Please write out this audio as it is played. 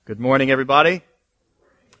Good morning, everybody.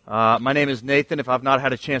 My name is Nathan. If I've not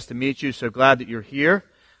had a chance to meet you, so glad that you're here.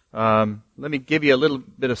 Let me give you a little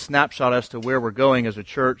bit of snapshot as to where we're going as a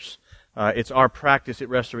church. It's our practice at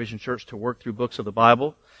Restoration Church to work through books of the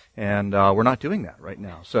Bible, and we're not doing that right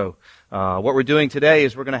now. So what we're doing today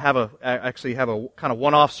is we're going to have a kind of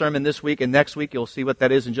one-off sermon this week, and next week you'll see what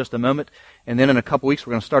that is in just a moment. And then in a couple weeks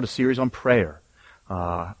we're going to start a series on prayer.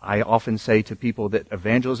 I often say to people that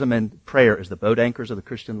evangelism and prayer is the boat anchors of the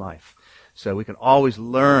Christian life. So we can always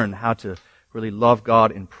learn how to really love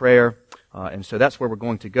God in prayer. And so that's where we're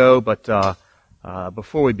going to go. But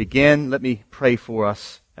before we begin, let me pray for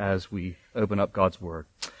us as we open up God's Word.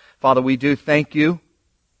 Father, we do thank you.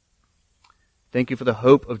 Thank you for the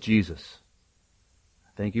hope of Jesus.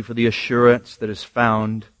 Thank you for the assurance that is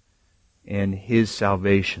found in His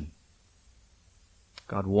salvation.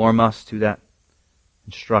 God, warm us to that.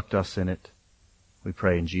 Instruct us in it. We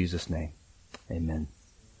pray in Jesus' name. Amen.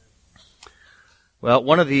 Well,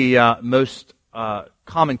 one of the most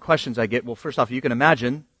common questions I get, well, first off, you can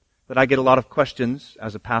imagine that I get a lot of questions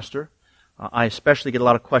as a pastor. I especially get a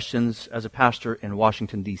lot of questions as a pastor in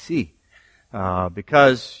Washington, D.C.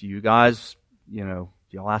 Because you guys, y'all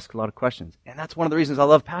ask a lot of questions. And that's one of the reasons I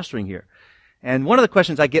love pastoring here. And one of the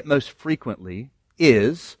questions I get most frequently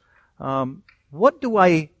is, what do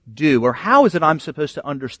I do, or how is it I'm supposed to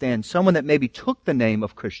understand someone that maybe took the name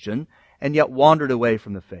of Christian and yet wandered away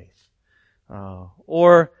from the faith?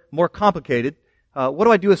 Or, more complicated, what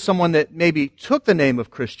do I do with someone that maybe took the name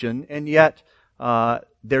of Christian and yet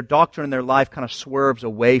their doctrine and their life kind of swerves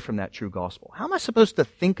away from that true gospel? How am I supposed to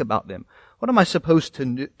think about them? What am I supposed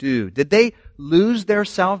to do? Did they lose their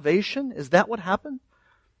salvation? Is that what happened?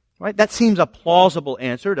 Right? That seems a plausible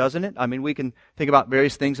answer, doesn't it? I mean, we can think about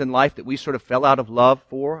various things in life that we sort of fell out of love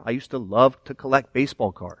for. I used to love to collect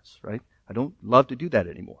baseball cards, right? I don't love to do that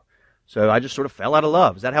anymore. So I just sort of fell out of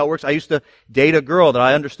love. Is that how it works? I used to date a girl that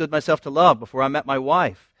I understood myself to love before I met my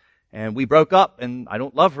wife. And we broke up and I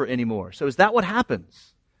don't love her anymore. So is that what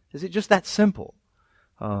happens? Is it just that simple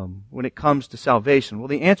when it comes to salvation? Well,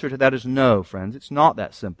 the answer to that is no, friends. It's not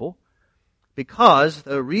that simple. Because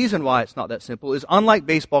the reason why it's not that simple is, unlike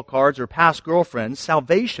baseball cards or past girlfriends,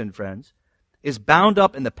 salvation, friends, is bound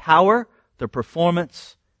up in the power, the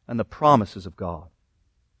performance, and the promises of God.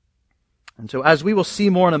 And so as we will see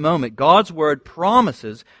more in a moment, God's Word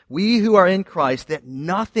promises we who are in Christ that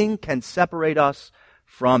nothing can separate us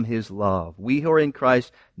from His love. We who are in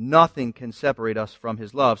Christ, nothing can separate us from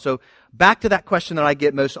His love. So back to that question that I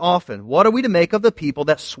get most often. What are we to make of the people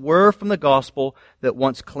that swerve from the gospel that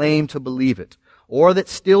once claimed to believe it, or that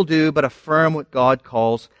still do but affirm what God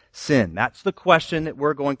calls sin? That's the question that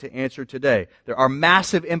we're going to answer today. There are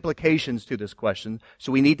massive implications to this question,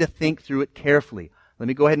 so we need to think through it carefully. Let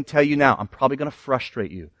me go ahead and tell you now, I'm probably going to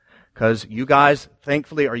frustrate you, because you guys,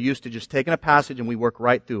 thankfully, are used to just taking a passage and we work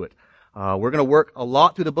right through it. We're going to work a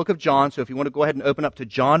lot through the book of John, so if you want to go ahead and open up to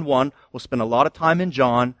John 1, we'll spend a lot of time in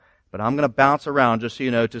John, but I'm going to bounce around, just so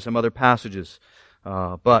you know, to some other passages.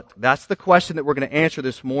 But that's the question that we're going to answer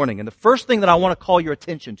this morning. And the first thing that I want to call your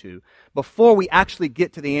attention to, before we actually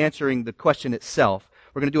get to the answering the question itself,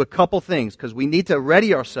 we're going to do a couple things, because we need to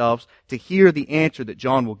ready ourselves to hear the answer that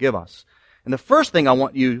John will give us. And the first thing I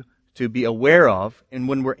want you to be aware of, and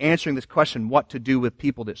when we're answering this question, what to do with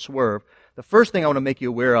people that swerve, the first thing I want to make you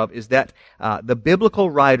aware of is that the biblical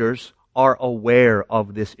writers are aware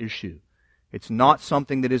of this issue. It's not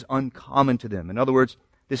something that is uncommon to them. In other words,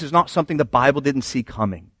 this is not something the Bible didn't see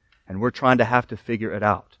coming, and we're trying to have to figure it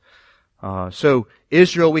out. So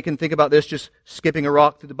Israel, we can think about this just skipping a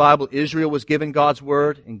rock through the Bible. Israel was given God's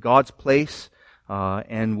Word in God's place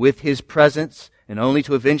and with His presence, and only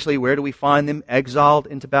to eventually, where do we find them? Exiled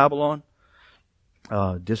into Babylon,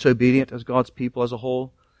 disobedient as God's people as a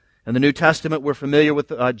whole. In the New Testament, we're familiar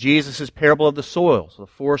with Jesus' parable of the soils, the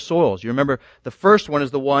four soils. You remember the first one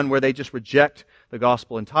is the one where they just reject the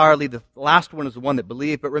gospel entirely. The last one is the one that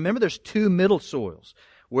believe. But remember, there's two middle soils,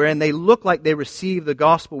 wherein they look like they receive the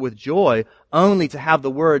gospel with joy, only to have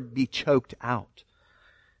the word be choked out.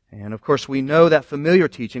 And of course, we know that familiar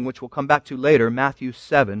teaching, which we'll come back to later, Matthew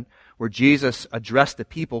 7, where Jesus addressed the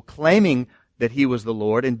people claiming that He was the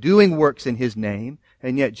Lord and doing works in His name.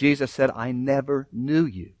 And yet Jesus said, I never knew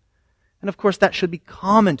you. And of course, that should be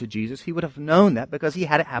common to Jesus. He would have known that because He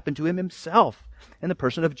had it happen to Him Himself in the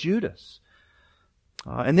person of Judas.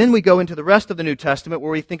 And then we go into the rest of the New Testament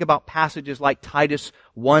where we think about passages like Titus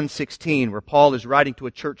 1:16, where Paul is writing to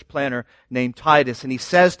a church planter named Titus, and he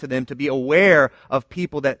says to them to be aware of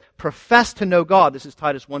people that profess to know God. This is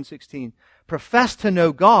Titus 1:16. Profess to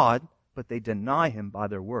know God, but they deny Him by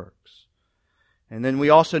their works. And then we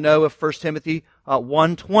also know of 1 Timothy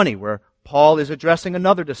 1:20, where Paul is addressing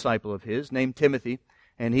another disciple of his named Timothy,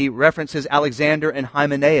 and he references Alexander and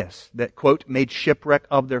Hymenaeus that, quote, made shipwreck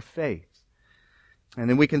of their faith. And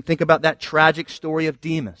then we can think about that tragic story of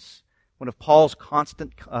Demas, one of Paul's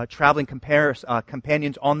constant traveling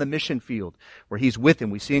companions on the mission field, where he's with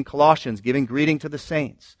him. We see in Colossians giving greeting to the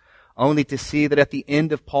saints, only to see that at the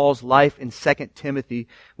end of Paul's life in 2 Timothy,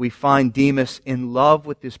 we find Demas in love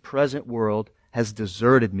with this present world, has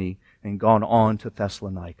deserted me and gone on to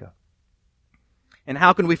Thessalonica. And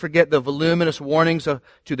how can we forget the voluminous warnings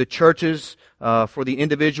to the churches, for the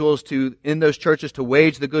individuals in those churches to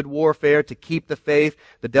wage the good warfare, to keep the faith.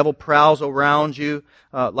 The devil prowls around you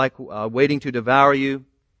like waiting to devour you.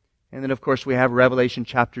 And then, of course, we have Revelation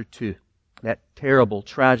chapter 2, that terrible,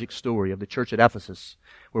 tragic story of the church at Ephesus,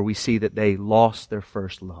 where we see that they lost their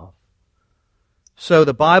first love. So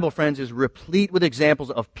the Bible, friends, is replete with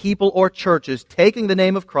examples of people or churches taking the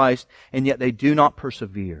name of Christ, and yet they do not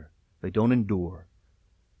persevere. They don't endure.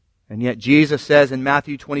 And yet Jesus says in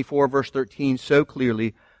Matthew 24, verse 13, so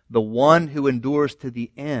clearly, the one who endures to the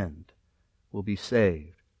end will be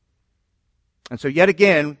saved. And so yet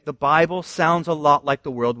again, the Bible sounds a lot like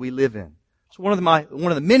the world we live in. So one of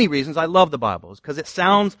the many reasons I love the Bible is because it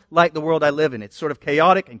sounds like the world I live in. It's sort of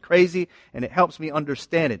chaotic and crazy, and it helps me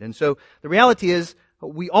understand it. And so the reality is,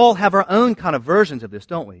 we all have our own kind of versions of this,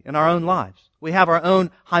 don't we, in our own lives? We have our own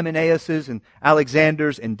Hymenaeuses and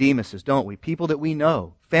Alexanders and Demases, don't we? People that we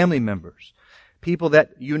know, family members, people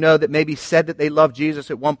that you know that maybe said that they loved Jesus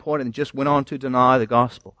at one point and just went on to deny the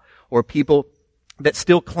gospel. Or people that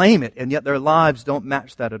still claim it, and yet their lives don't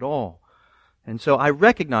match that at all. And so I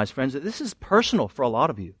recognize, friends, that this is personal for a lot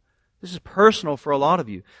of you. This is personal for a lot of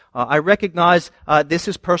you. I recognize this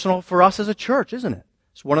is personal for us as a church, isn't it?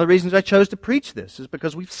 It's one of the reasons I chose to preach this, is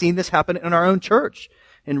because we've seen this happen in our own church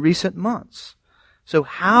in recent months. So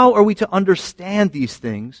how are we to understand these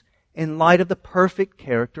things in light of the perfect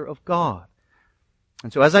character of God?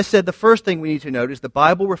 And so as I said, the first thing we need to note is the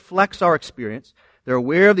Bible reflects our experience. They're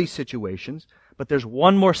aware of these situations, but there's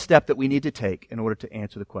one more step that we need to take in order to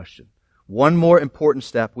answer the question. One more important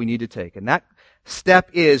step we need to take. And that step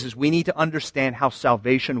is we need to understand how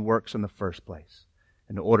salvation works in the first place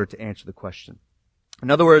in order to answer the question. In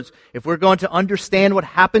other words, if we're going to understand what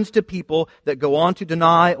happens to people that go on to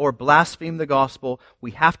deny or blaspheme the gospel, we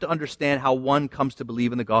have to understand how one comes to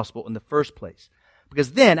believe in the gospel in the first place.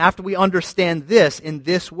 Because then, after we understand this in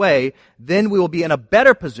this way, then we will be in a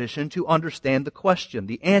better position to understand the question,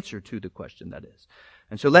 the answer to the question, that is.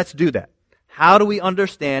 And so let's do that. How do we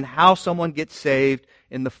understand how someone gets saved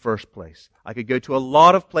in the first place? I could go to a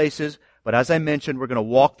lot of places, but as I mentioned, we're going to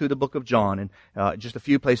walk through the book of John and just a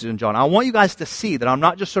few places in John. I want you guys to see that I'm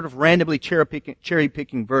not just sort of randomly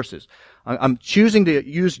cherry-picking verses. I'm choosing to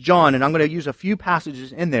use John, and I'm going to use a few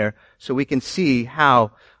passages in there so we can see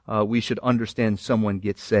how we should understand someone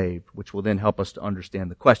gets saved, which will then help us to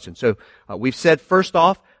understand the question. So we've said, first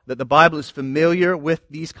off, that the Bible is familiar with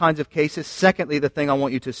these kinds of cases. Secondly, the thing I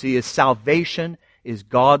want you to see is salvation is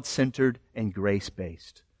God-centered and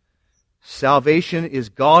grace-based. Salvation is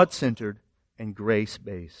God-centered and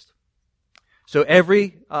grace-based. So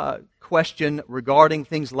every question regarding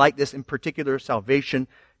things like this, in particular salvation,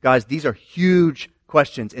 guys, these are huge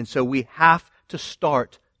questions. And so we have to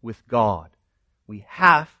start with God. We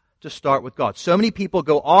have to start with God. So many people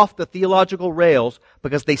go off the theological rails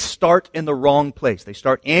because they start in the wrong place. They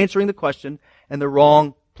start answering the question in the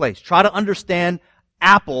wrong place. Try to understand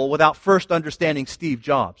Apple without first understanding Steve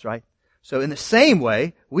Jobs, right? So in the same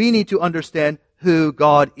way, we need to understand who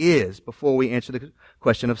God is before we answer the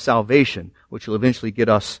question of salvation, which will eventually get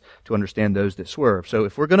us to understand those that swerve. So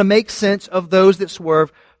if we're going to make sense of those that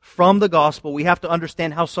swerve from the gospel, we have to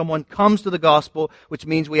understand how someone comes to the gospel, which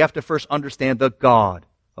means we have to first understand the God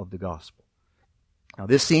of the gospel. Now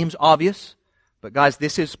this seems obvious, but guys,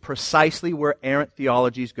 this is precisely where errant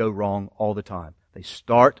theologies go wrong all the time. They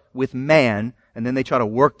start with man, and then they try to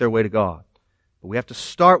work their way to God. But we have to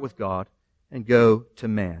start with God and go to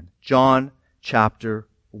man. John chapter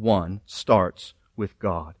 1 starts with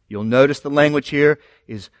God. You'll notice the language here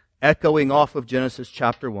is echoing off of Genesis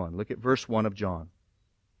chapter 1. Look at verse 1 of John.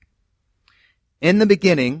 In the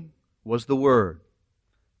beginning was the Word,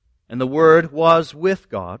 and the Word was with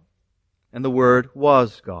God, and the Word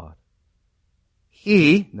was God.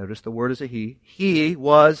 He, notice the word is a he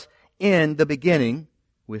was in the beginning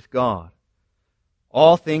with God.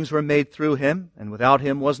 All things were made through Him, and without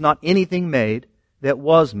Him was not anything made that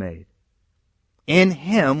was made. In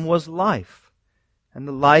Him was life, and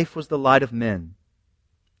the life was the light of men.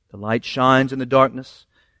 The light shines in the darkness,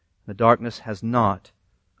 and the darkness has not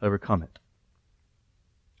overcome it.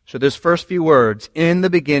 So those first few words, in the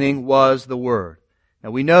beginning was the Word.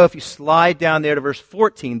 Now we know if you slide down there to verse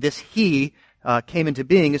 14, this He came into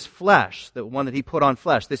being as flesh, the one that He put on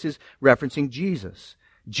flesh. This is referencing Jesus.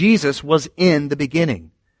 Jesus was in the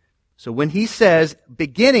beginning. So when He says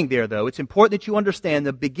beginning there, though, it's important that you understand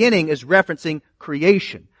the beginning is referencing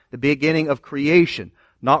creation, the beginning of creation,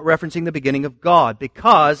 not referencing the beginning of God,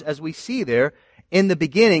 because, as we see there, in the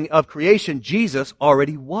beginning of creation, Jesus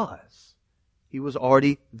already was. He was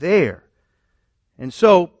already there. And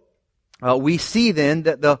so, we see then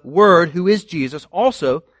that the Word, who is Jesus,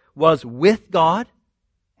 also was with God,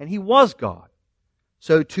 and He was God.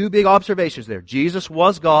 So two big observations there. Jesus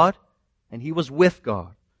was God, and He was with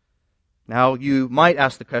God. Now, you might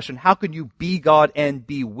ask the question, how can you be God and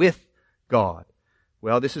be with God?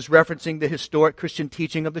 Well, this is referencing the historic Christian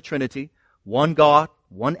teaching of the Trinity. One God,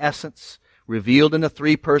 one essence, revealed in the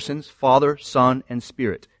three persons, Father, Son, and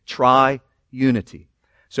Spirit. Tri-unity.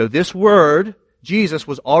 So this Word, Jesus,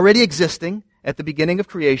 was already existing at the beginning of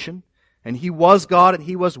creation, and He was God, and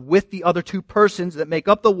He was with the other two persons that make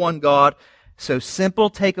up the one God. So simple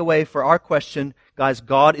takeaway for our question, guys,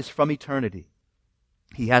 God is from eternity.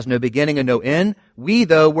 He has no beginning and no end. We,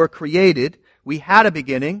 though, were created. We had a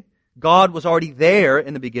beginning. God was already there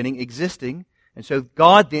in the beginning, existing. And so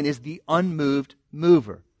God then is the unmoved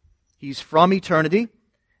mover. He's from eternity.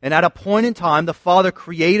 And at a point in time, the Father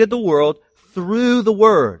created the world through the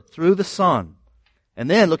Word, through the Son. And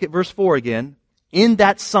then look at verse 4 again. In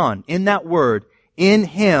that Son, in that Word, in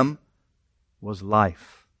Him was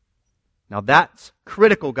life. Now that's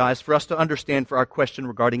critical, guys, for us to understand for our question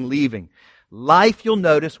regarding leaving. Life, you'll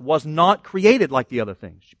notice, was not created like the other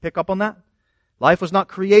things. You pick up on that? Life was not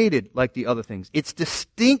created like the other things. It's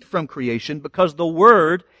distinct from creation because the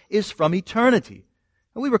Word is from eternity.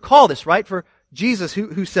 And we recall this, right? For Jesus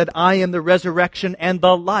who said, I am the resurrection and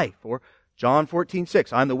the life. Or John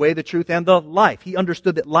 14:6, I am the way, the truth, and the life. He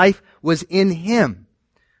understood that life was in Him.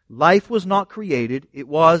 Life was not created. It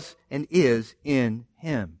was and is in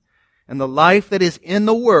Him. And the life that is in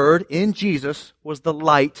the Word, in Jesus, was the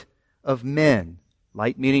light of men.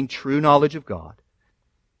 Light meaning true knowledge of God.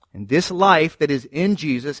 And this life that is in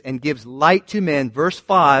Jesus and gives light to men, verse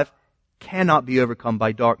 5, cannot be overcome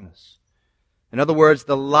by darkness. In other words,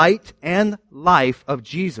 the light and life of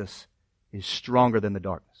Jesus is stronger than the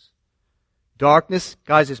darkness. Darkness,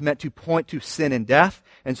 guys, is meant to point to sin and death.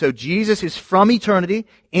 And so Jesus is from eternity.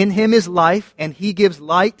 In Him is life, and He gives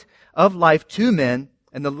light of life to men.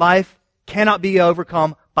 And the life cannot be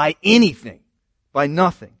overcome by anything, by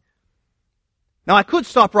nothing. Now, I could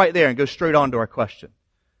stop right there and go straight on to our question.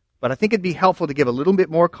 But I think it'd be helpful to give a little bit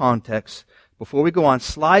more context before we go on.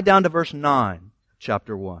 Slide down to verse 9,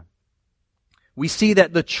 chapter 1. We see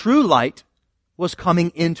that the true light was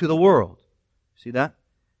coming into the world. See that?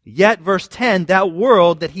 Yet, verse 10, that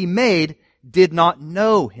world that He made did not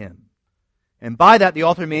know Him. And by that, the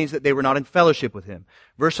author means that they were not in fellowship with Him.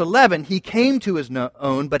 Verse 11, He came to His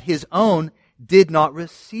own, but His own did not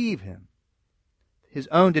receive Him. His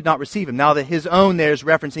own did not receive Him. Now, His own there is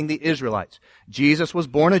referencing the Israelites. Jesus was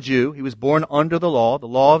born a Jew. He was born under the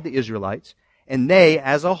law of the Israelites. And they,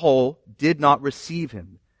 as a whole, did not receive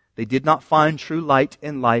Him. They did not find true light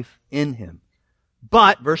and life in Him.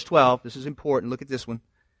 But, verse 12, this is important, look at this one.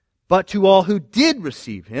 But to all who did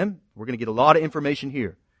receive Him, we're going to get a lot of information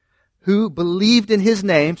here, who believed in His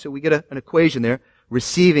name, so we get an equation there.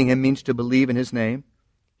 Receiving Him means to believe in His name.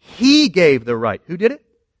 He gave the right. Who did it?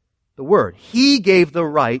 The Word. He gave the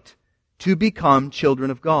right to become children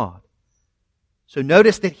of God. So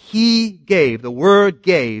notice that He gave, the Word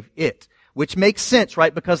gave it, which makes sense,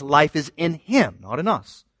 right? Because life is in Him, not in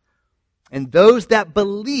us. And those that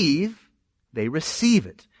believe, they receive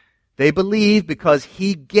it. They believe because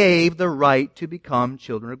He gave the right to become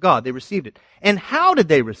children of God. They received it. And how did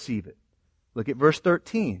they receive it? Look at verse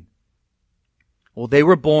 13. Well, they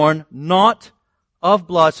were born not of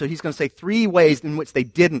blood. So he's going to say three ways in which they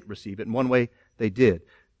didn't receive it, and one way they did.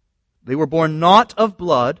 They were born not of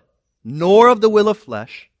blood, nor of the will of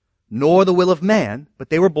flesh, nor the will of man, but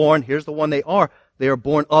they were born, here's the one they are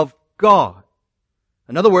born of God.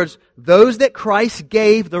 In other words, those that Christ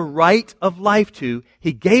gave the right of life to,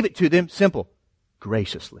 He gave it to them, simple,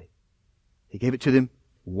 graciously. He gave it to them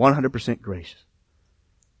 100% gracious.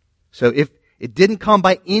 So if it didn't come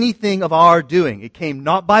by anything of our doing, it came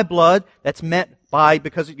not by blood, that's meant by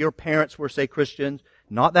because your parents were, say, Christians,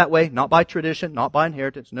 not that way, not by tradition, not by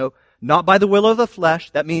inheritance, no, not by the will of the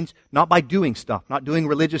flesh, that means not by doing stuff, not doing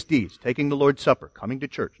religious deeds, taking the Lord's Supper, coming to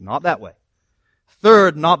church, not that way.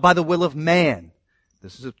 Third, not by the will of man.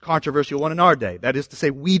 This is a controversial one in our day. That is to say,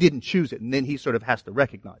 we didn't choose it, and then He sort of has to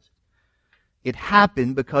recognize it. It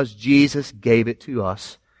happened because Jesus gave it to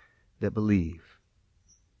us that believe.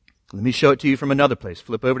 Let me show it to you from another place.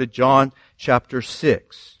 Flip over to John chapter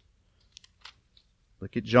 6.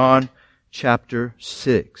 Look at John chapter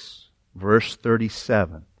 6, verse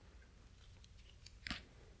 37.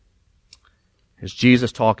 Here's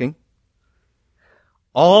Jesus talking.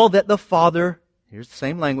 All that the Father, here's the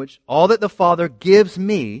same language, all that the Father gives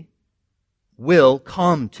me will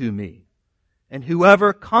come to me. And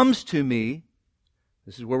whoever comes to me,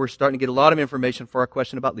 this is where we're starting to get a lot of information for our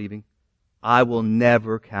question about leaving, I will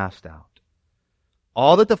never cast out.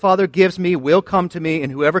 All that the Father gives me will come to me,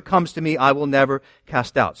 and whoever comes to me, I will never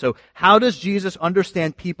cast out. So how does Jesus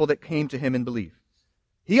understand people that came to Him and believe?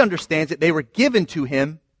 He understands that they were given to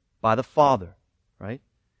Him by the Father, right?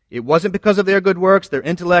 It wasn't because of their good works, their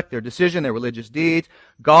intellect, their decision, their religious deeds.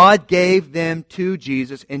 God gave them to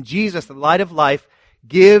Jesus, and Jesus, the light of life,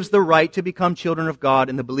 gives the right to become children of God,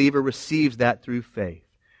 and the believer receives that through faith.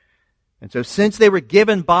 And so since they were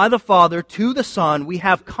given by the Father to the Son, we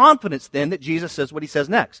have confidence then that Jesus says what He says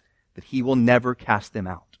next, that He will never cast them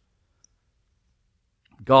out.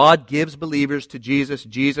 God gives believers to Jesus,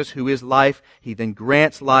 Jesus who is life. He then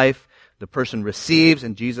grants life. The person receives,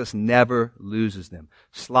 and Jesus never loses them.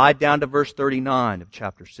 Slide down to verse 39 of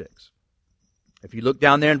chapter 6. If you look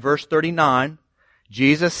down there in verse 39,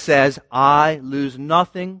 Jesus says, I lose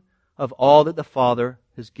nothing of all that the Father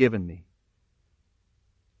has given me.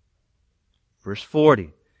 Verse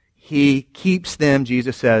 40, He keeps them,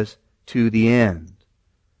 Jesus says, to the end.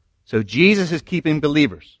 So Jesus is keeping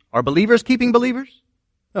believers. Are believers keeping believers?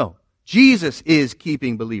 No. Jesus is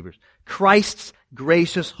keeping believers. Christ's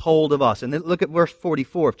gracious hold of us. And then look at verse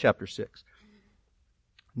 44 of chapter 6.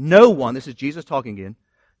 No one, this is Jesus talking again,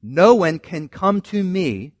 no one can come to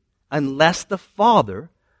me unless the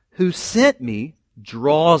Father who sent me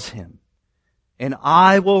draws him, and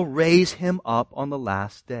I will raise him up on the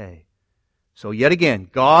last day. So yet again,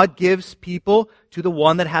 God gives people to the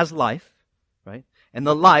one that has life, right? And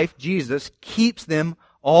the life, Jesus, keeps them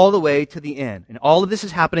all the way to the end. And all of this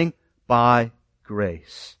is happening by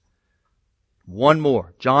grace. One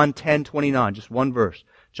more. John 10:29, just one verse.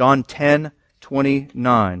 John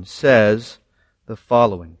 10:29 says the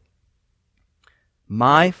following.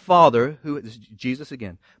 My Father, who is Jesus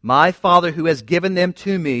again, my Father who has given them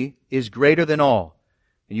to me is greater than all.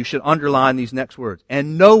 And you should underline these next words.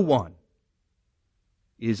 And no one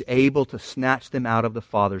is able to snatch them out of the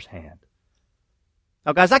Father's hand.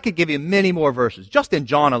 Now guys, I could give you many more verses, just in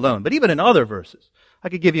John alone, but even in other verses. I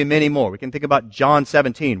could give you many more. We can think about John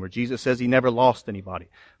 17, where Jesus says He never lost anybody.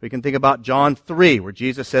 We can think about John 3, where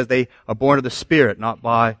Jesus says they are born of the Spirit, not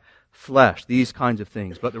by flesh. These kinds of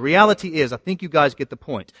things. But the reality is, I think you guys get the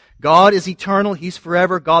point. God is eternal. He's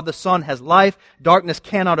forever. God the Son has life. Darkness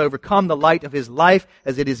cannot overcome the light of His life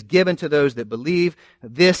as it is given to those that believe.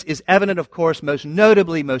 This is evident, of course, most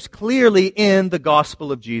notably, most clearly in the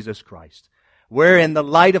gospel of Jesus Christ, wherein the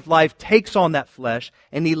light of life takes on that flesh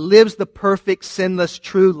and He lives the perfect, sinless,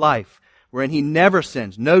 true life, wherein He never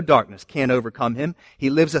sins. No darkness can overcome Him. He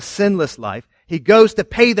lives a sinless life. He goes to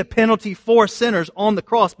pay the penalty for sinners on the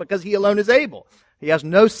cross because He alone is able. He has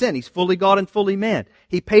no sin. He's fully God and fully man.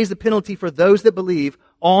 He pays the penalty for those that believe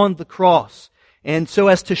on the cross. And so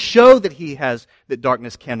as to show that that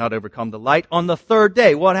darkness cannot overcome the light, on the third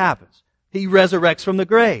day, what happens? He resurrects from the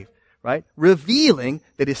grave. Right? Revealing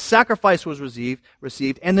that His sacrifice was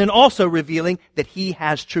received, and then also revealing that He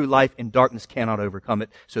has true life and darkness cannot overcome it.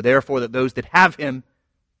 So therefore that those that have Him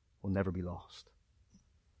will never be lost.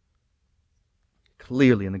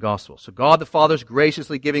 Clearly in the gospel. So God the Father is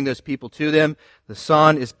graciously giving those people to them. The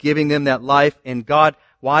Son is giving them that life. And God,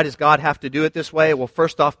 why does God have to do it this way? Well,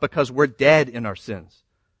 first off, because we're dead in our sins.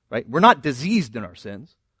 Right? We're not diseased in our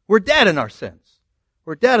sins. We're dead in our sins.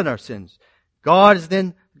 We're dead in our sins. God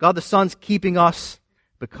the Son's keeping us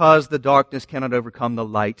because the darkness cannot overcome the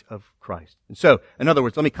light of Christ. And so, in other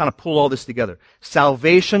words, let me kind of pull all this together.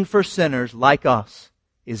 Salvation for sinners like us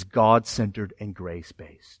is God-centered and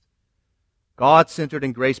grace-based. God-centered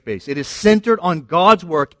and grace-based. It is centered on God's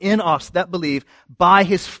work in us that believe by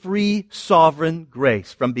His free, sovereign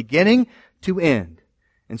grace from beginning to end.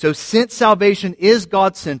 And so since salvation is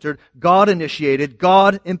God-centered, God-initiated,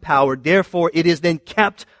 God-empowered, therefore it is then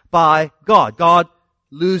kept by God. God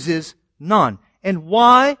loses none. And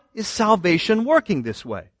why is salvation working this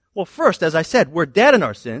way? Well, first, as I said, we're dead in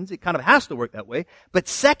our sins. It kind of has to work that way. But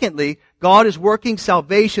secondly, God is working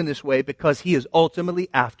salvation this way because He is ultimately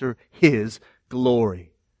after His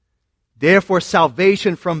glory. Therefore,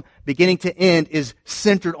 salvation from beginning to end is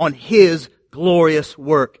centered on His glorious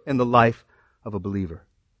work in the life of a believer.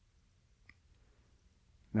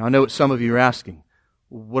 Now, I know what some of you are asking.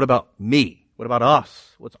 What about me? What about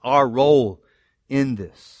us? What's our role in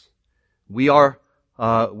this? We are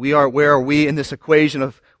where are we in this equation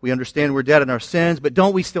of we understand we're dead in our sins, but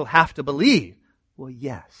don't we still have to believe? Well,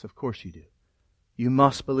 yes, of course you do. You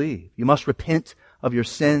must believe. You must repent of your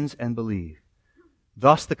sins and believe.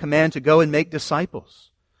 Thus the command to go and make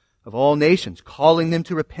disciples of all nations, calling them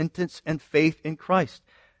to repentance and faith in Christ.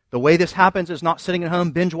 The way this happens is not sitting at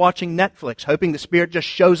home binge watching Netflix, hoping the Spirit just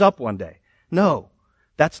shows up one day. No,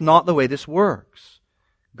 that's not the way this works.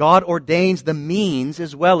 God ordains the means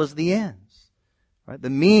as well as the ends. Right? The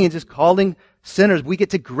means is calling sinners. We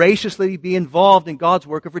get to graciously be involved in God's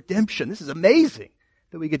work of redemption. This is amazing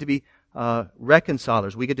that we get to be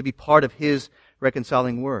reconcilers. We get to be part of His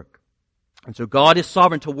reconciling work. And so God is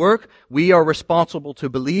sovereign to work. We are responsible to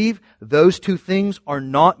believe. Those two things are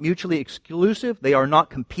not mutually exclusive. They are not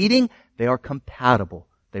competing. They are compatible.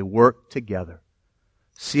 They work together.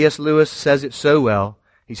 C.S. Lewis says it so well.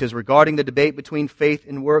 He says, regarding the debate between faith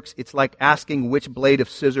and works, it's like asking which blade of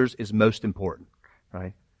scissors is most important.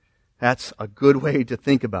 Right? That's a good way to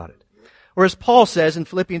think about it. Or as Paul says in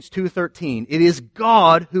Philippians 2:13, it is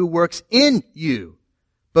God who works in you,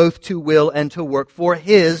 both to will and to work for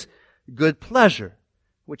His good pleasure,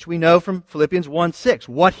 which we know from Philippians 1:6.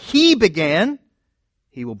 What He began,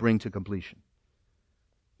 He will bring to completion.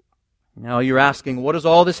 Now you're asking, what does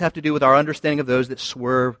all this have to do with our understanding of those that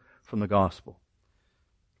swerve from the gospel?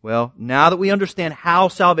 Well, now that we understand how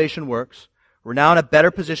salvation works, we're now in a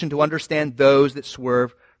better position to understand those that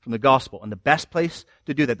swerve from the gospel. And the best place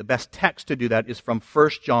to do that, the best text to do that is from 1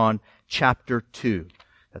 John chapter 2.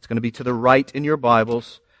 That's going to be to the right in your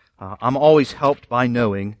Bibles. I'm always helped by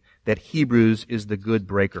knowing that Hebrews is the good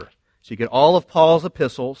breaker. So you get all of Paul's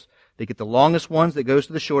epistles. They get the longest ones that goes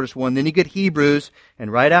to the shortest one. Then you get Hebrews.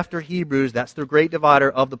 And right after Hebrews, that's the great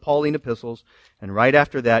divider of the Pauline epistles. And right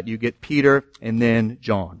after that, you get Peter and then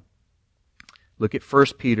John. Look at 1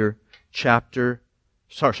 John chapter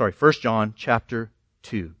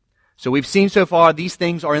 2. So we've seen so far these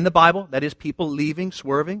things are in the Bible. That is, people leaving,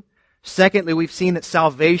 swerving. Secondly, we've seen that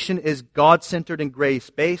salvation is God-centered and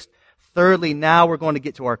grace-based. Thirdly, now we're going to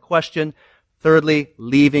get to our question. Thirdly,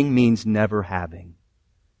 leaving means never having.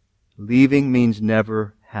 Leaving means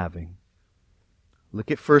never having. Look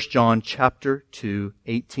at 1 John chapter 2,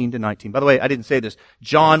 18 to 19. By the way, I didn't say this.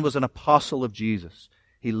 John was an apostle of Jesus.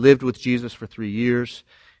 He lived with Jesus for 3 years.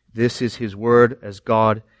 This is his word as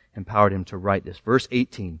God empowered him to write this. Verse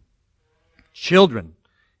 18. Children,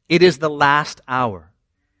 it is the last hour.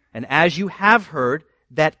 And as you have heard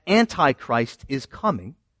that Antichrist is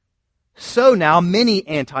coming, so now many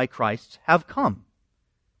antichrists have come.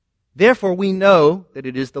 Therefore we know that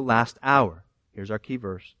it is the last hour. Here's our key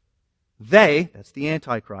verse. They, that's the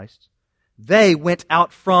antichrists, they went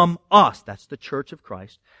out from us. That's the church of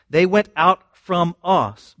Christ. They went out from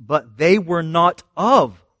us, but they were not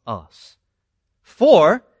of us.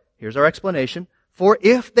 For, here's our explanation, for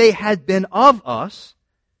if they had been of us,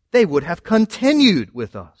 they would have continued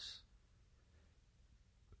with us.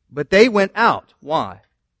 But they went out. Why?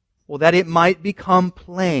 Well, that it might become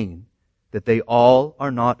plain that they all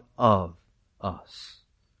are not of us.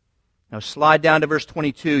 Now slide down to verse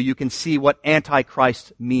 22. You can see what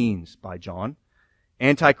Antichrist means by John.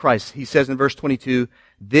 Antichrist, he says in verse 22,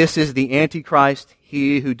 this is the Antichrist,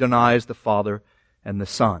 he who denies the Father and the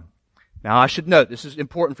Son. Now I should note, this is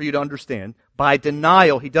important for you to understand. By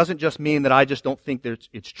denial, he doesn't just mean that I just don't think that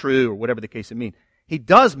it's true or whatever the case it means. He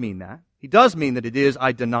does mean that. He does mean that it is,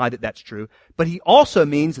 I deny that that's true. But he also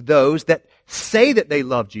means those that say that they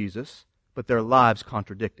love Jesus, but their lives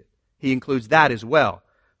contradict it. He includes that as well.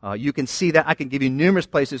 You can see that. I can give you numerous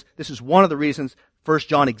places. This is one of the reasons 1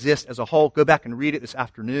 John exists as a whole. Go back and read it this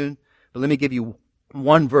afternoon. But let me give you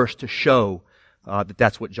one verse to show that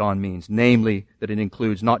that's what John means. Namely, that it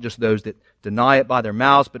includes not just those that deny it by their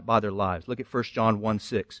mouths, but by their lives. Look at 1 John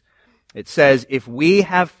 1:6. It says, if we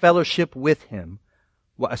have fellowship with Him,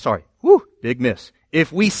 big miss.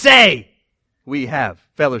 If we say we have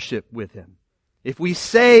fellowship with Him. If we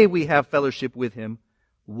say we have fellowship with Him,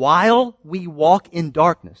 while we walk in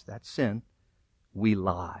darkness, that's sin, we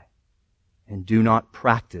lie and do not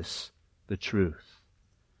practice the truth.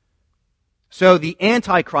 So the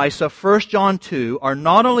antichrists of 1 John 2 are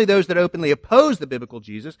not only those that openly oppose the biblical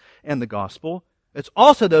Jesus and the gospel, it's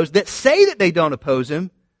also those that say that they don't oppose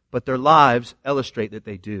Him, but their lives illustrate that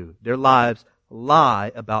they do. Their lives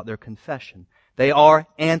lie about their confession. They are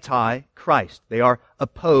anti-Christ. They are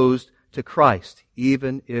opposed to Christ,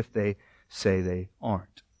 even if they say they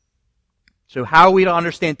aren't. So how are we to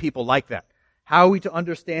understand people like that? How are we to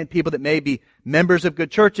understand people that may be members of good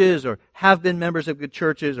churches or have been members of good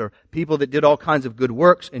churches or people that did all kinds of good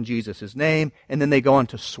works in Jesus' name and then they go on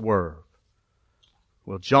to swerve?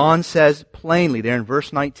 Well, John says plainly there in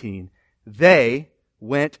verse 19, they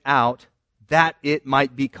went out that it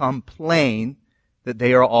might become plain that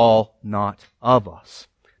they are all not of us.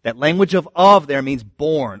 That language of there means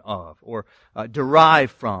born of, or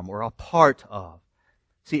derived from, or a part of.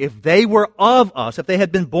 See, if they were of us, if they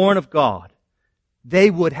had been born of God, they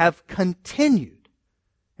would have continued.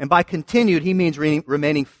 And by continued, he means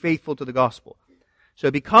remaining faithful to the gospel. So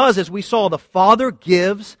because, as we saw, the Father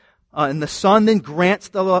gives and the Son then grants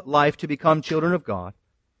the life to become children of God,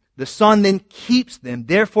 the Son then keeps them.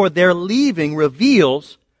 Therefore, their leaving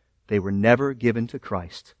reveals they were never given to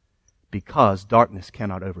Christ, because darkness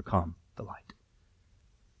cannot overcome the light.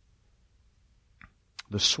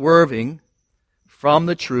 The swerving from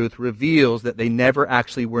the truth reveals that they never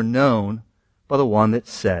actually were known by the one that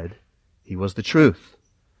said he was the truth.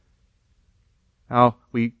 Now,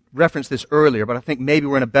 we referenced this earlier, but I think maybe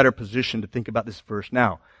we're in a better position to think about this verse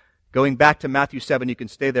now. Going back to Matthew 7, you can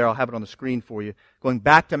stay there, I'll have it on the screen for you. Going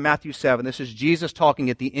back to Matthew 7, this is Jesus talking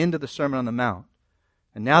at the end of the Sermon on the Mount.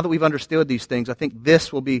 And now that we've understood these things, I think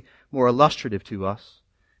this will be more illustrative to us.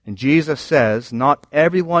 And Jesus says, "Not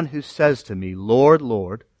everyone who says to me, 'Lord,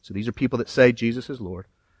 Lord,'" so these are people that say Jesus is Lord,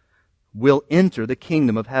 "will enter the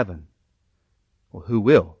kingdom of heaven." Well, who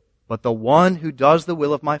will? "But the one who does the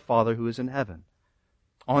will of my Father who is in heaven.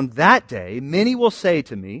 On that day, many will say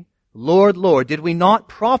to me, 'Lord, Lord, did we not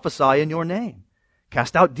prophesy in your name,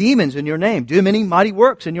 cast out demons in your name, do many mighty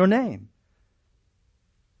works in your name?'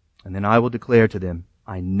 And then I will declare to them,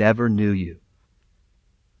 'I never knew you.'"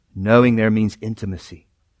 Knowing there means intimacy.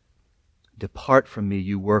 "Depart from me,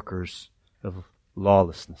 you workers of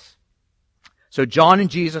lawlessness." So John and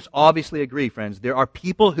Jesus obviously agree, friends. There are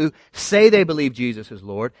people who say they believe Jesus is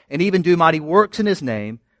Lord and even do mighty works in His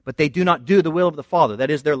name, but they do not do the will of the Father. That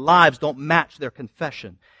is, their lives don't match their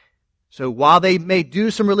confession. So while they may do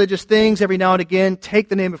some religious things every now and again, take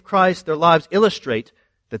the name of Christ, their lives illustrate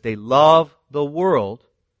that they love the world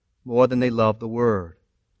more than they love the Word.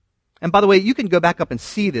 And by the way, you can go back up and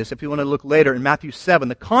see this if you want to look later in Matthew 7.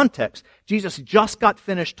 The context, Jesus just got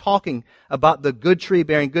finished talking about the good tree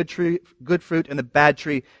bearing good fruit and the bad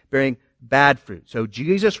tree bearing bad fruit. So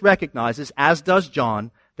Jesus recognizes, as does John,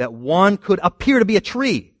 that one could appear to be a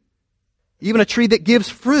tree, even a tree that gives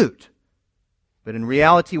fruit. But in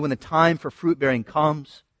reality, when the time for fruit bearing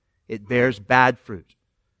comes, it bears bad fruit.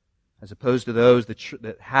 As opposed to those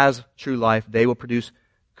that has true life, they will produce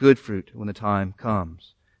good fruit when the time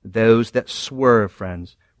comes. Those that swerve,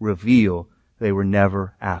 friends, reveal they were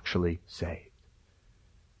never actually saved.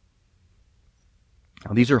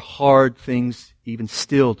 Now, these are hard things even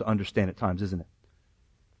still to understand at times, isn't it?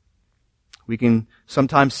 We can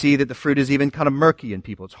sometimes see that the fruit is even kind of murky in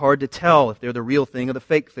people. It's hard to tell if they're the real thing or the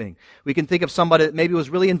fake thing. We can think of somebody that maybe was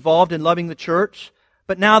really involved in loving the church,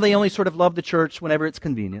 but now they only sort of love the church whenever it's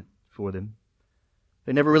convenient for them.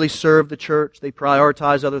 They never really serve the church. They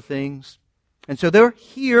prioritize other things. And so they're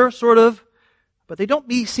here, sort of, but they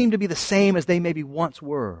don't seem to be the same as they maybe once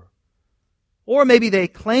were. Or maybe they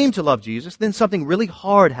claim to love Jesus, then something really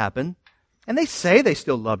hard happened, and they say they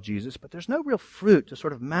still love Jesus, but there's no real fruit to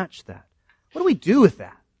sort of match that. What do we do with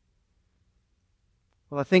that?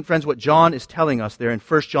 Well, I think, friends, what John is telling us there in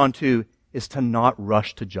 1 John 2 is to not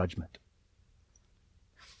rush to judgment.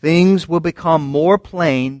 Things will become more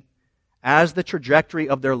plain as the trajectory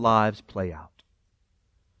of their lives play out.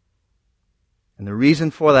 And the reason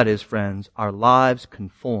for that is, friends, our lives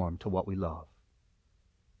conform to what we love.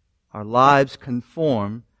 Our lives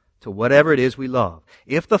conform to whatever it is we love.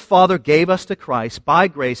 If the Father gave us to Christ by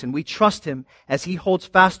grace and we trust Him as He holds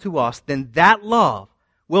fast to us, then that love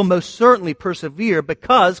will most certainly persevere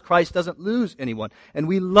because Christ doesn't lose anyone. And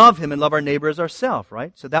we love Him and love our neighbor as ourselves,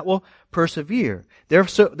 right? So that will persevere.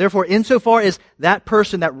 Therefore, insofar as that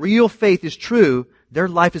person, that real faith is true, their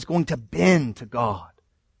life is going to bend to God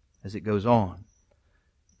as it goes on.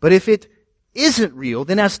 But if it isn't real,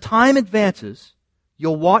 then as time advances,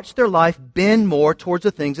 you'll watch their life bend more towards the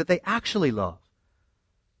things that they actually love.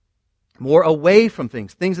 More away from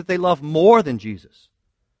things that they love more than Jesus.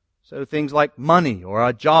 So things like money, or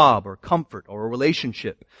a job, or comfort, or a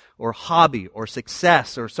relationship, or hobby, or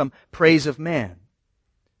success, or some praise of man.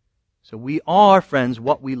 So we are, friends,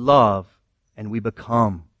 what we love, and we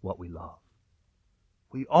become what we love.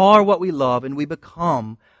 We are what we love, and we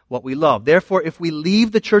become what we love. Therefore, if we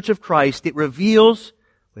leave the church of Christ, it reveals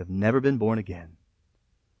we have never been born again.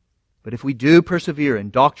 But if we do persevere in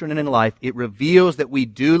doctrine and in life, it reveals that we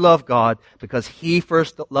do love God because He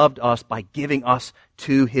first loved us by giving us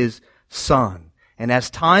to His Son. And as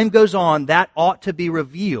time goes on, that ought to be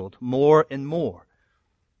revealed more and more.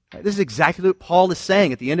 This is exactly what Paul is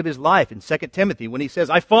saying at the end of his life in 2 Timothy when he says,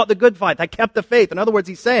 I fought the good fight, I kept the faith. In other words,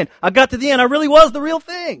 he's saying, I got to the end, I really was the real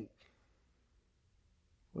thing.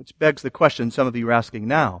 Which begs the question some of you are asking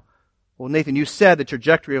now. Well, Nathan, you said the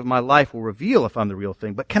trajectory of my life will reveal if I'm the real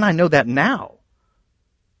thing, but can I know that now?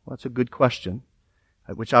 Well, that's a good question,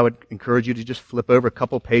 which I would encourage you to just flip over a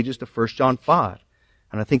couple pages to 1 John 5.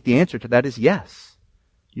 And I think the answer to that is yes.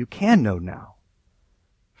 You can know now.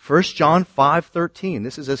 1 John 5:13.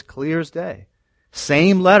 This is as clear as day.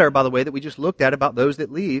 Same letter, by the way, that we just looked at about those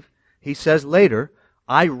that leave. He says later,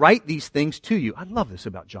 I write these things to you. I love this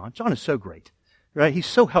about John. John is so great, right? He's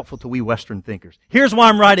so helpful to we Western thinkers. Here's why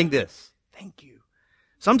I'm writing this. Thank you.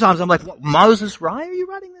 Sometimes I'm like, what, Moses, why are you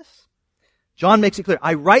writing this? John makes it clear.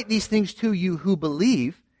 I write these things to you who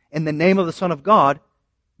believe in the name of the Son of God,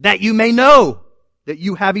 that you may know that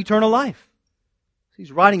you have eternal life.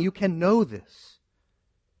 He's writing, you can know this.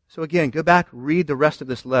 So again, go back, read the rest of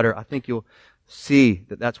this letter. I think you'll see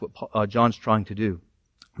that that's what John's trying to do.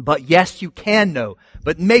 But yes, you can know.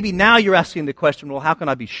 But maybe now you're asking the question, well, how can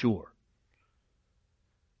I be sure?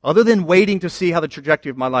 Other than waiting to see how the trajectory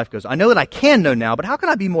of my life goes. I know that I can know now, but how can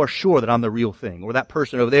I be more sure that I'm the real thing, or that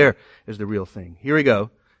person over there is the real thing? Here we go.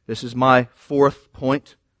 This is my fourth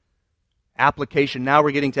point. Application. Now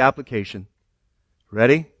we're getting to application.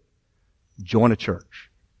 Ready? Join a church.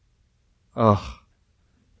 Oh,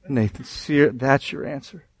 Nathan, that's your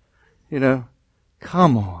answer.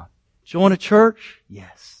 Come on. Join a church?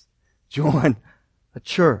 Yes. Join a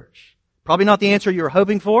church. Probably not the answer you're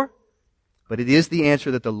hoping for, but it is the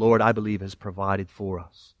answer that the Lord, I believe, has provided for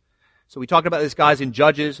us. So we talked about this, guys, in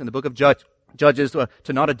Judges, in the book of Judges, to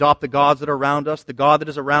not adopt the gods that are around us. The God that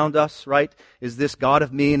is around us, right, is this God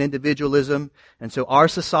of me and individualism. And so our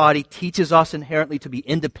society teaches us inherently to be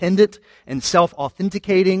independent and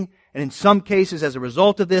self-authenticating, and in some cases, as a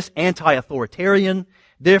result of this, anti-authoritarian.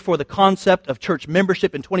 Therefore, the concept of church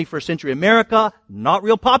membership in 21st century America, not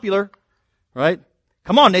real popular, right?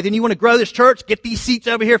 Come on, Nathan, you want to grow this church? Get these seats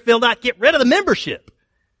over here filled out. Get rid of the membership.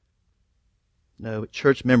 No, but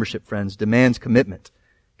church membership, friends, demands commitment.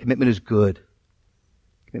 Commitment is good.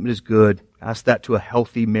 Commitment is good. Ask that to a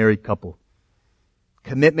healthy married couple.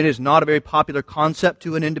 Commitment is not a very popular concept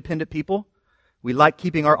to an independent people. We like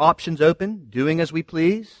keeping our options open, doing as we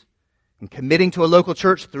please. And committing to a local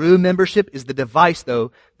church through membership is the device,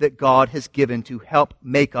 though, that God has given to help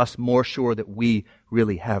make us more sure that we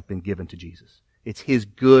really have been given to Jesus. It's His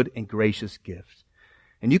good and gracious gift.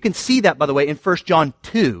 And you can see that, by the way, in 1 John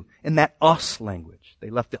 2, in that us language.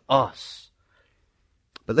 They left the us.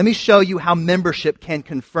 But let me show you how membership can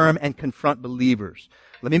confirm and confront believers.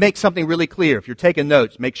 Let me make something really clear. If you're taking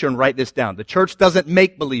notes, make sure and write this down. The church doesn't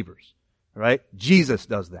make believers, right? Jesus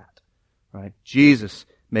does that, right? Jesus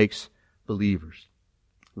makes believers.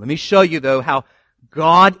 Let me show you, though, how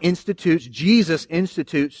Jesus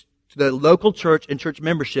institutes the local church and church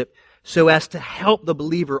membership so as to help the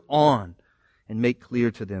believer on and make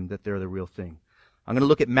clear to them that they're the real thing. I'm going to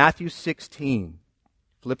look at Matthew 16.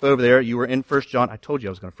 Flip over there. You were in 1 John. I told you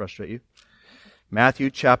I was going to frustrate you. Matthew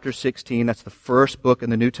chapter 16. That's the first book in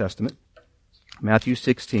the New Testament. Matthew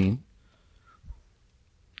 16.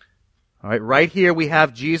 All right, right here we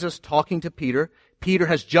have Jesus talking to Peter. Peter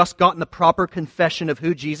has just gotten the proper confession of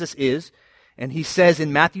who Jesus is. And he says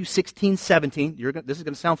in Matthew 16:17, this is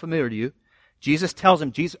going to sound familiar to you. Jesus tells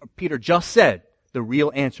him, Peter just said the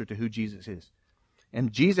real answer to who Jesus is.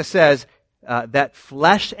 And Jesus says that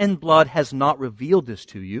flesh and blood has not revealed this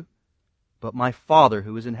to you, but my Father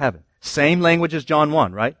who is in heaven. Same language as John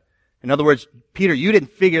 1, right? In other words, Peter, you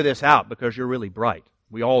didn't figure this out because you're really bright.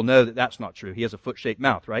 We all know that that's not true. He has a foot-shaped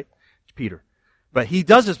mouth, right? It's Peter. But he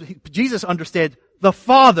does this. Jesus understood the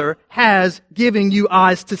Father has given you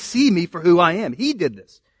eyes to see me for who I am. He did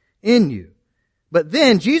this in you. But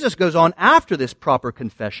then Jesus goes on after this proper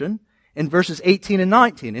confession in verses 18 and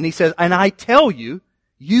 19. And he says, and I tell you,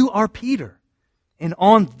 you are Peter. And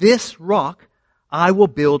on this rock, I will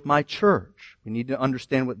build my church. We need to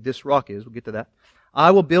understand what this rock is. We'll get to that.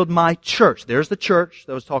 I will build my church. There's the church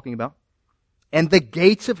that I was talking about. And the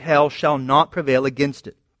gates of hell shall not prevail against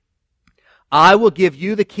it. I will give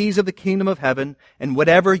you the keys of the kingdom of heaven, and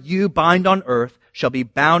whatever you bind on earth shall be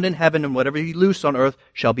bound in heaven, and whatever you loose on earth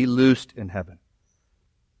shall be loosed in heaven.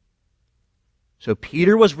 So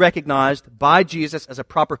Peter was recognized by Jesus as a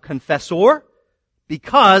proper confessor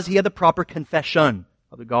because he had the proper confession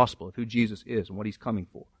of the gospel of who Jesus is and what He's coming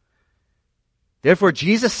for. Therefore,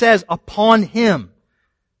 Jesus says upon Him,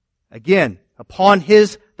 again, upon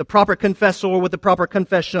the proper confessor with the proper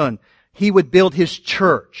confession, He would build His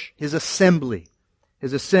church, His assembly.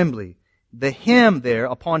 The Him there,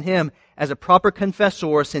 upon Him, as a proper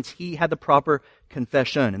confessor, since He had the proper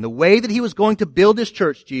confession. And the way that He was going to build His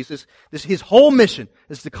church, His whole mission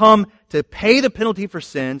is to come to pay the penalty for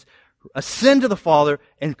sins, ascend to the Father,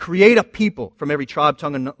 and create a people from every tribe,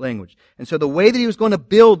 tongue, and language. And so the way that he was going to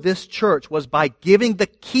build this church was by giving the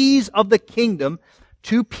keys of the kingdom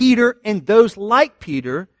to Peter and those like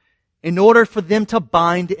Peter in order for them to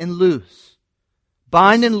bind and loose.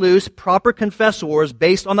 Bind and loose proper confessors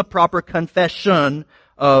based on the proper confession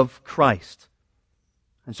of Christ.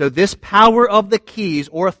 And so this power of the keys,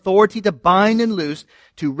 or authority to bind and loose,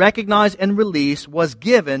 to recognize and release, was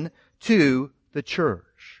given to the church.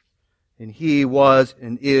 And he was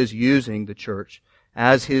and is using the church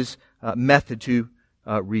as his method to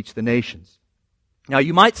reach the nations. Now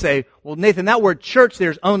you might say, well, Nathan, that word church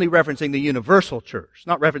there is only referencing the universal church,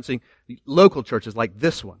 not referencing local churches like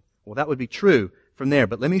this one. Well, that would be true from there.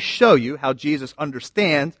 But let me show you how Jesus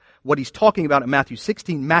understands what he's talking about in Matthew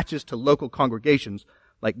 16 matches to local congregations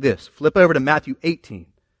like this. Flip over to Matthew 18,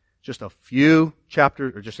 just a few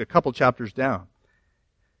chapters, or just a couple chapters down.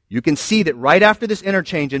 You can see that right after this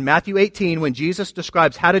interchange in Matthew 18, when Jesus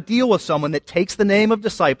describes how to deal with someone that takes the name of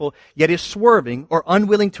disciple, yet is swerving or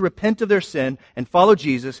unwilling to repent of their sin and follow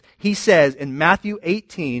Jesus, he says in Matthew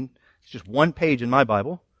 18, it's just one page in my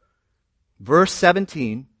Bible, verse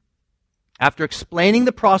 17, after explaining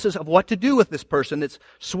the process of what to do with this person that's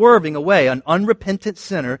swerving away, an unrepentant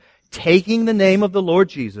sinner, taking the name of the Lord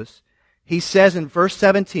Jesus, he says in verse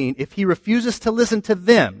 17, if he refuses to listen to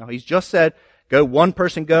them, now he's just said, go, one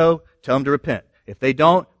person go, tell them to repent. If they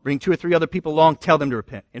don't, bring 2 or 3 other people along, tell them to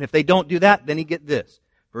repent. And if they don't do that, then he get this.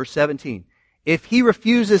 Verse 17. If he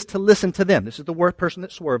refuses to listen to them, this is the word person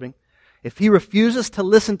that's swerving. If he refuses to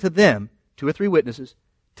listen to them, 2 or 3 witnesses,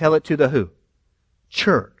 tell it to the who?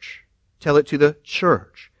 Church. Tell it to the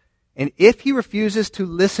church. And if he refuses to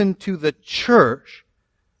listen to the church,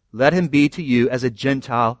 let him be to you as a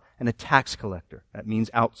Gentile and a tax collector. That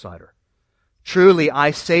means outsider. Truly,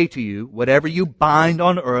 I say to you, whatever you bind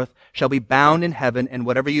on earth shall be bound in heaven, and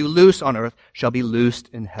whatever you loose on earth shall be loosed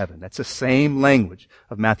in heaven. That's the same language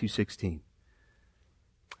of Matthew 16.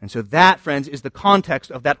 And so that, friends, is the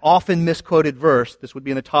context of that often misquoted verse. This would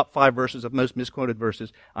be in the top 5 verses of most misquoted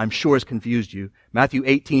verses. I'm sure has confused you. Matthew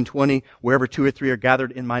 18:20, wherever 2 or 3 are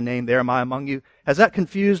gathered in my name, there am I among you. Has that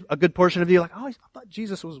confused a good portion of you? Like, I thought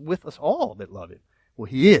Jesus was with us all that love him. Well,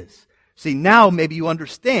 he is. See, now maybe you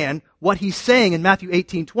understand what he's saying in Matthew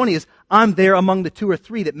 18:20 is, I'm there among the 2 or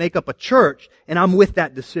 3 that make up a church, and I'm with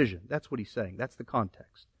that decision. That's what he's saying. That's the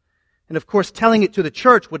context. And of course, telling it to the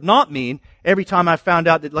church would not mean every time I found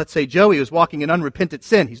out that, let's say, Joey was walking in unrepentant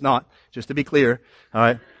sin. He's not, just to be clear. All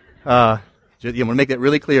right. I want to make that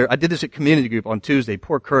really clear. I did this at community group on Tuesday.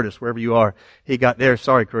 Poor Curtis, wherever you are. He got there.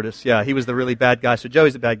 Sorry, Curtis. Yeah, he was the really bad guy. So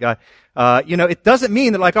Joey's the bad guy. It doesn't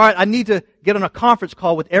mean that like, all right, I need to get on a conference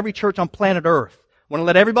call with every church on planet Earth. I want to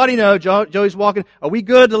let everybody know Joey's walking. Are we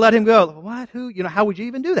good to let him go? What? Who? How would you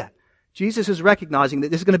even do that? Jesus is recognizing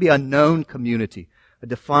that this is going to be a known community, a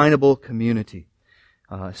definable community.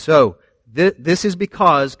 This is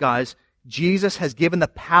because, guys, Jesus has given the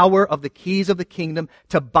power of the keys of the kingdom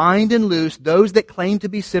to bind and loose those that claim to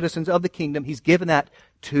be citizens of the kingdom. He's given that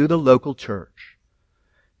to the local church.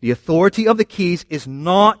 The authority of the keys is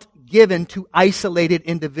not given to isolated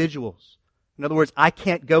individuals. In other words, I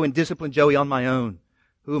can't go and discipline Joey on my own.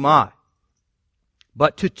 Who am I?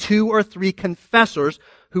 But to 2 or 3 confessors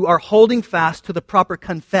who are holding fast to the proper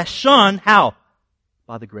confession. How?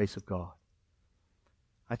 By the grace of God.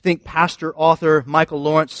 I think pastor, author Michael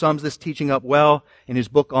Lawrence sums this teaching up well in his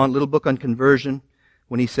little book on conversion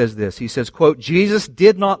when he says this. He says, quote, Jesus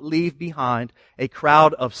did not leave behind a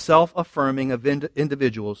crowd of self-affirming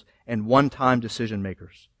individuals and one-time decision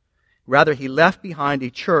makers. Rather, he left behind a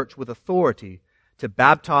church with authority to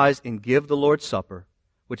baptize and give the Lord's Supper,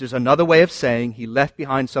 which is another way of saying he left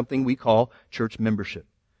behind something we call church membership.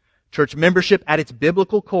 Church membership at its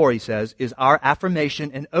biblical core, he says, is our affirmation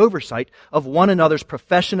and oversight of one another's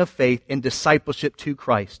profession of faith and discipleship to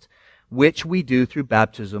Christ, which we do through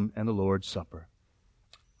baptism and the Lord's Supper.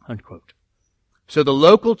 Unquote. So the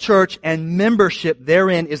local church and membership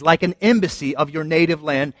therein is like an embassy of your native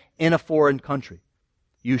land in a foreign country.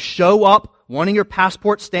 You show up wanting your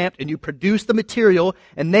passport stamped and you produce the material,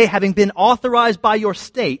 and they, having been authorized by your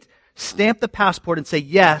state, stamp the passport and say,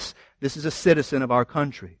 yes, this is a citizen of our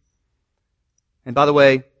country. And by the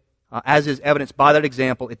way, as is evidenced by that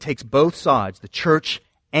example, it takes both sides, the church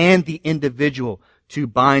and the individual, to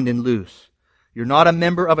bind and loose. You're not a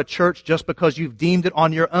member of a church just because you've deemed it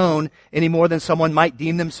on your own any more than someone might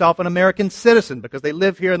deem themselves an American citizen because they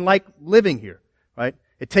live here and like living here, right?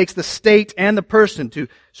 It takes the state and the person to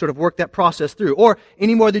sort of work that process through. Or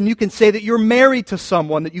any more than you can say that you're married to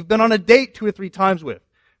someone that you've been on a date 2 or 3 times with.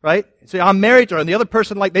 Right? So I'm married to her, and the other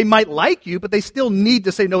person, they might like you, but they still need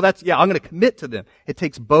to say, no, I'm going to commit to them. It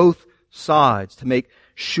takes both sides to make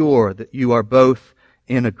sure that you are both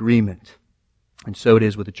in agreement. And so it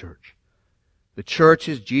is with the church. The church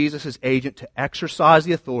is Jesus' agent to exercise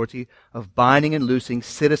the authority of binding and loosing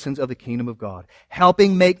citizens of the kingdom of God,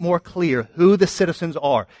 helping make more clear who the citizens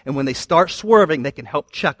are. And when they start swerving, they can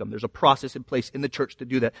help check them. There's a process in place in the church to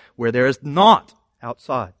do that, where there is not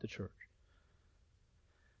outside the church.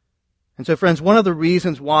 And so, friends, one of the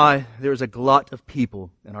reasons why there is a glut of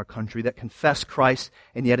people in our country that confess Christ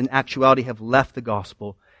and yet in actuality have left the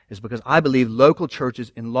gospel is because I believe local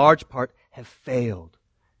churches in large part have failed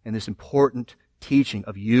in this important teaching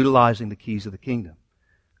of utilizing the keys of the kingdom.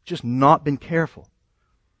 Just not been careful.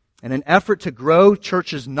 In an effort to grow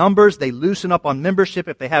churches' numbers, they loosen up on membership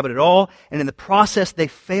if they have it at all, and in the process they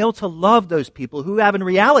fail to love those people who have in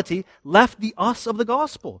reality left the us of the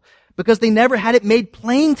gospel because they never had it made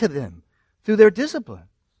plain to them through their discipline.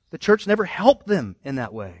 The church never helped them in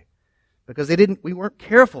that way because we weren't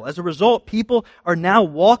careful. As a result, people are now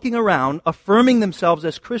walking around affirming themselves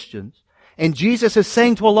as Christians, and Jesus is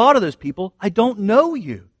saying to a lot of those people, I don't know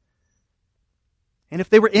you. And if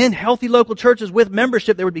they were in healthy local churches with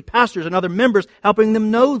membership, there would be pastors and other members helping them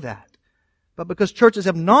know that. But because churches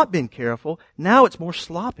have not been careful, now it's more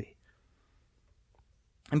sloppy.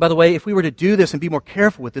 And by the way, if we were to do this and be more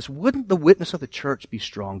careful with this, wouldn't the witness of the church be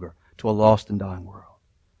stronger to a lost and dying world?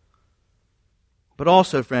 But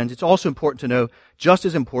also, friends, it's also important to know, just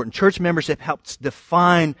as important, church membership helps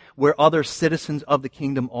define where other citizens of the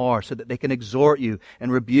kingdom are so that they can exhort you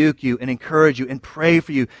and rebuke you and encourage you and pray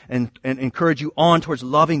for you and encourage you on towards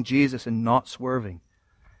loving Jesus and not swerving.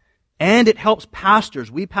 And it helps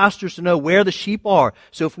pastors, we pastors, to know where the sheep are.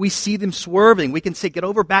 So if we see them swerving, we can say, get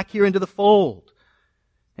over back here into the fold.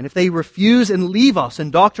 And if they refuse and leave us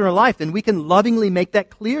in doctrine or life, then we can lovingly make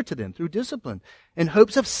that clear to them through discipline in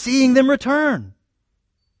hopes of seeing them return.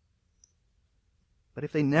 But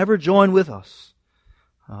if they never join with us,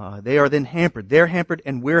 they are then hampered. They're hampered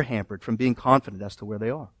and we're hampered from being confident as to where they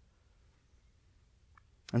are.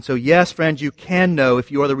 And so, yes, friends, you can know if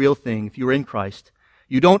you are the real thing, if you are in Christ.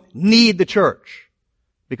 You don't need the church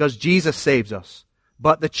because Jesus saves us.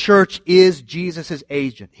 But the church is Jesus'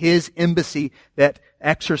 agent, His embassy that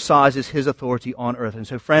exercises His authority on earth. And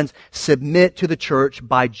so, friends, submit to the church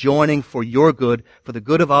by joining for your good, for the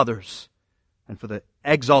good of others, and for the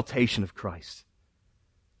exaltation of Christ.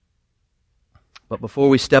 But before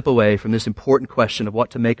we step away from this important question of what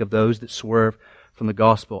to make of those that swerve from the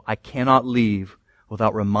gospel, I cannot leave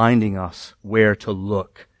without reminding us where to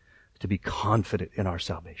look to be confident in our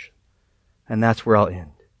salvation. And that's where I'll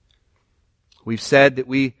end. We've said that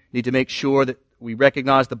we need to make sure that we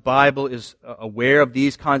recognize the Bible is aware of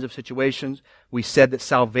these kinds of situations. We said that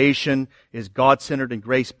salvation is God-centered and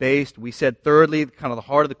grace-based. We said, thirdly, kind of the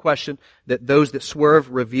heart of the question, that those that swerve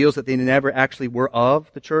reveals that they never actually were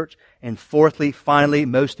of the church. And fourthly, finally,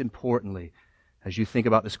 most importantly, as you think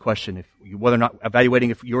about this question, whether or not evaluating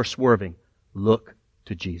if you're swerving, look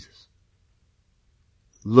to Jesus.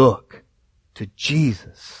 Look to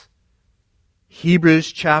Jesus.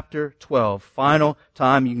 Hebrews chapter 12, final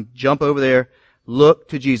time, you can jump over there. Look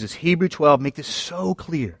to Jesus. Hebrews 12 makes this so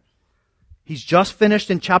clear. He's just finished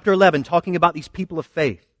in chapter 11 talking about these people of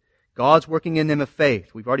faith. God's working in them of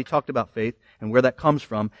faith. We've already talked about faith and where that comes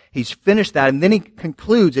from. He's finished that, and then he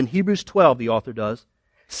concludes in Hebrews 12, the author does,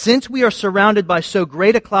 since we are surrounded by so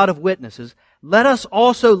great a cloud of witnesses, let us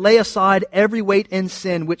also lay aside every weight and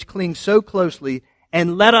sin which clings so closely,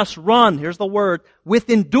 and let us run, here's the word, with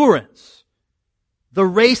endurance, the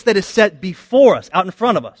race that is set before us, out in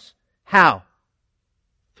front of us. How?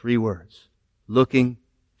 3 words. Looking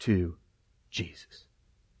to Jesus.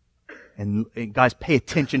 And guys, pay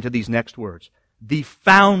attention to these next words. The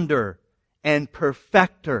founder and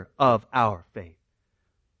perfecter of our faith.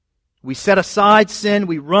 We set aside sin,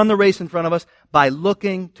 we run the race in front of us by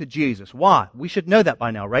looking to Jesus. Why? We should know that by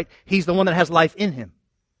now, right? He's the one that has life in Him,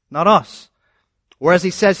 not us. Or as he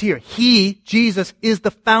says here, He, Jesus, is the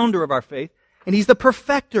founder of our faith, and He's the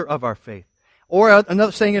perfecter of our faith. Or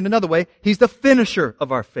saying it another way, He's the finisher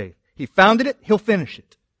of our faith. He founded it, He'll finish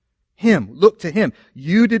it. Him, look to Him.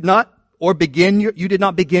 You did not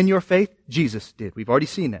begin your faith. Jesus did. We've already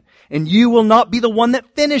seen that. And you will not be the one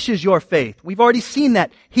that finishes your faith. We've already seen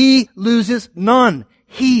that. He loses none.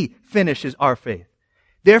 He finishes our faith.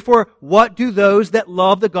 Therefore, what do those that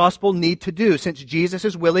love the gospel need to do, since Jesus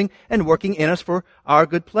is willing and working in us for our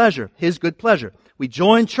good pleasure, His good pleasure? We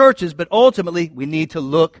join churches, but ultimately we need to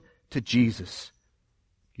look to Jesus.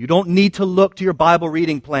 You don't need to look to your Bible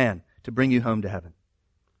reading plan to bring you home to heaven.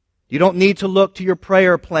 You don't need to look to your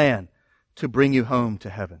prayer plan to bring you home to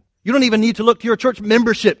heaven. You don't even need to look to your church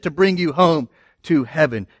membership to bring you home to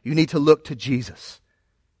heaven. You need to look to Jesus.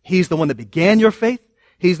 He's the one that began your faith.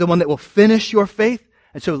 He's the one that will finish your faith.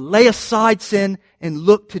 And so lay aside sin and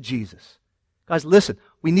look to Jesus. Guys, listen.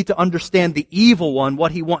 We need to understand the evil one,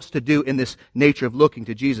 what he wants to do in this nature of looking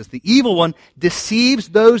to Jesus. The evil one deceives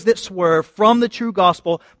those that swerve from the true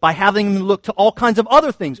gospel by having them look to all kinds of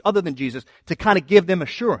other things other than Jesus to kind of give them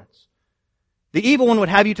assurance. The evil one would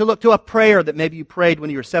have you to look to a prayer that maybe you prayed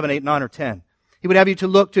when you were 7, 8, 9, or 10. He would have you to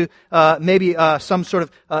look to maybe some sort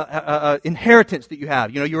of inheritance that you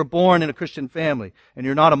have. You know, you were born in a Christian family and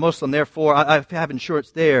you're not a Muslim, therefore I have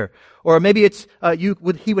insurance there. Or maybe it's he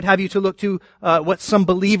would have you to look to what some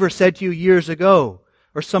believer said to you years ago,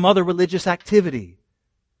 or some other religious activity.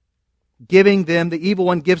 Giving them, the evil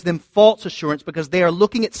one gives them false assurance because they are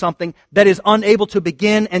looking at something that is unable to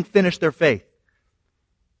begin and finish their faith.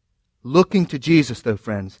 Looking to Jesus, though,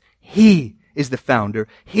 friends, He is the founder.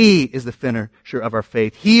 He is the finisher of our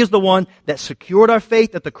faith. He is the one that secured our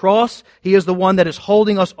faith at the cross. He is the one that is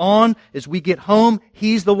holding us on as we get home.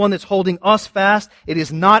 He's the one that's holding us fast. It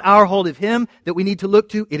is not our hold of Him that we need to look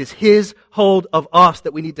to. It is His hold of us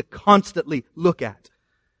that we need to constantly look at.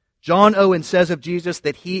 John Owen says of Jesus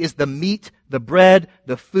that He is the meat, the bread,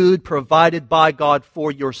 the food provided by God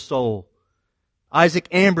for your soul. Isaac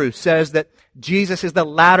Ambrose says that Jesus is the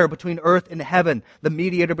ladder between earth and heaven, the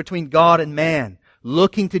mediator between God and man.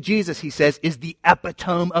 Looking to Jesus, he says, is the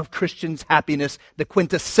epitome of Christians' happiness, the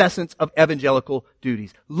quintessence of evangelical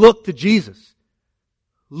duties. Look to Jesus.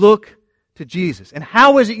 Look to Jesus. And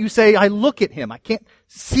how is it you say, I look at Him, I can't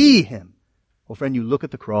see Him? Well, friend, you look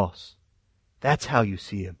at the cross. That's how you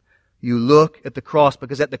see Him. You look at the cross,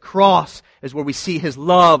 because at the cross is where we see His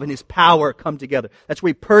love and His power come together. That's where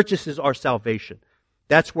He purchases our salvation.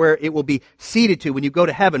 That's where it will be seated to when you go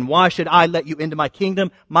to heaven. Why should I let you into my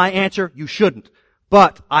kingdom? My answer, you shouldn't.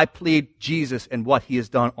 But I plead Jesus and what He has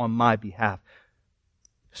done on my behalf.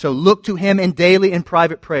 So look to Him in daily and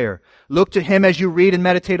private prayer. Look to Him as you read and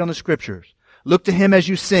meditate on the Scriptures. Look to Him as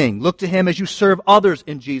you sing. Look to Him as you serve others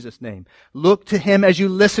in Jesus' name. Look to Him as you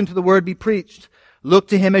listen to the Word be preached. Look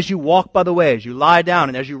to Him as you walk by the way, as you lie down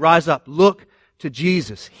and as you rise up. Look to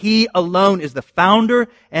Jesus. He alone is the founder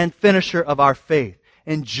and finisher of our faith.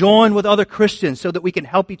 And join with other Christians so that we can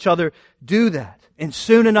help each other do that. And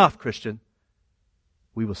soon enough, Christian,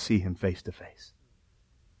 we will see Him face to face.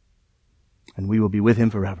 And we will be with Him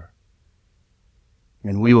forever.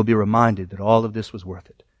 And we will be reminded that all of this was worth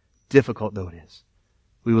it. Difficult though it is.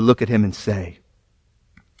 We will look at Him and say,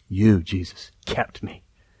 You, Jesus, kept me.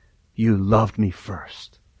 You loved me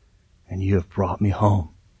first. And You have brought me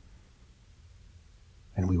home.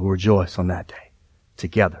 And we will rejoice on that day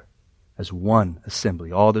together. As one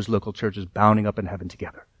assembly, all those local churches bounding up in heaven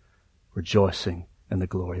together, rejoicing in the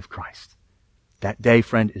glory of Christ. That day,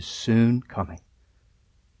 friend, is soon coming.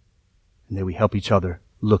 And may we help each other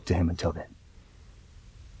look to Him until then.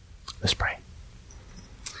 Let's pray.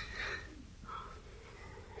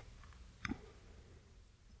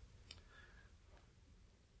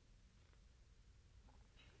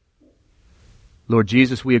 Lord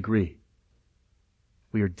Jesus, we agree.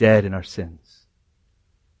 We are dead in our sins.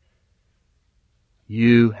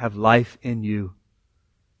 You have life in You.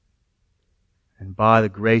 And by the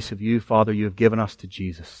grace of You, Father, You have given us to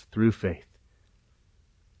Jesus through faith.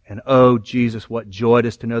 And oh, Jesus, what joy it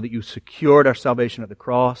is to know that You secured our salvation at the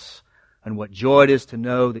cross, and what joy it is to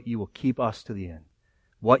know that You will keep us to the end.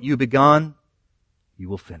 What You begun, You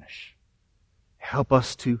will finish. Help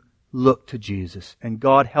us to look to Jesus. And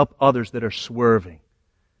God, help others that are swerving.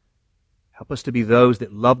 Help us to be those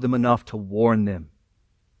that love them enough to warn them.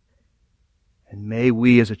 And may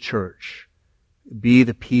we as a church be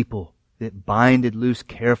the people that bind it loose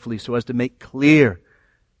carefully so as to make clear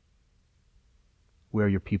where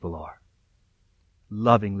Your people are.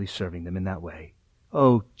 Lovingly serving them in that way.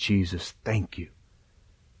 Oh, Jesus, thank You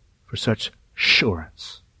for such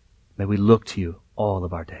assurance. May we look to You all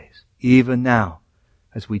of our days. Even now,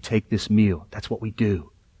 as we take this meal, that's what we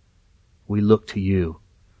do. We look to You.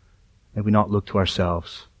 May we not look to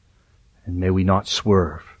ourselves. And may we not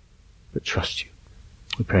swerve, but trust You.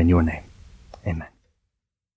 We pray in Your name. Amen.